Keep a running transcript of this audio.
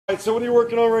Alright, so what are you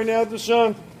working on right now,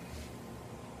 Deshaun?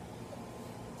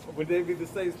 Would they be the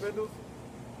same spindles?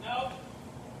 No.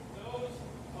 Those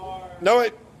are... No,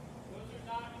 wait. Those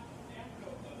are not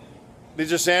Sandra.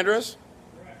 These are Sandra's?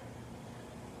 Correct.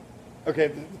 Okay,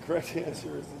 the correct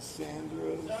answer is the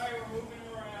Sandra's. Sorry, we're moving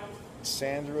around.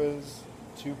 Sandra's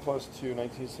 2 plus 2,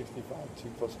 1965, 2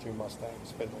 plus 2 Mustang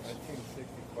Spindles.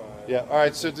 1965. Yeah,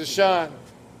 alright, so Deshaun,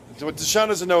 what Deshaun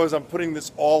doesn't know is I'm putting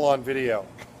this all on video.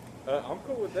 I'm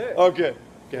cool with that. Oh, good.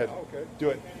 Go ahead. Okay. Do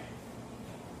it.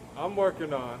 I'm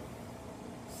working on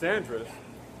Sandra's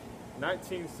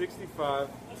 1965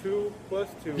 2 plus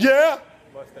 2 Yeah!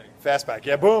 Mustang. Fastback.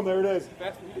 Yeah, boom, there it is.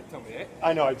 Fastback, you didn't tell me that.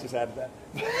 I know, I just added that.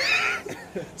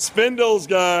 Spindles,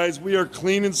 guys. We are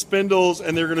cleaning spindles,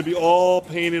 and they're going to be all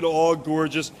painted, all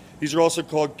gorgeous. These are also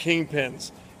called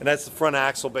kingpins, and that's the front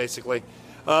axle, basically.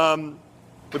 But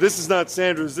this is not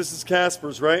Sandra's. This is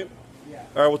Casper's, right? Yeah.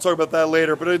 All right, we'll talk about that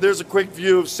later. But there's a quick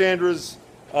view of Sandra's.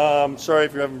 Sorry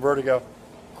if you're having vertigo.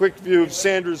 Quick view of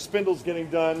Sandra's spindles getting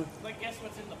done. Like, guess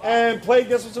what's in the box? And play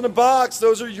Guess What's in the Box.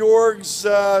 Those are Jorg's. For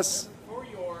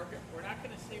Jorg, we're not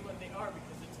going to say what they are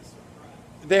because it's a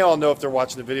surprise. They all know if they're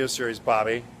watching the video series,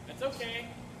 Bobby. That's okay.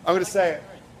 I'm going to say it.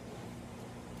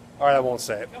 All right, I won't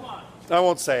say it. Come on. I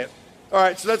won't say it. All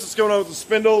right, so that's what's going on with the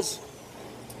spindles.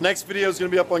 Next video is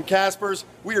going to be up on Casper's.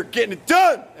 We are getting it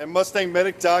done at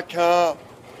MustangMedic.com.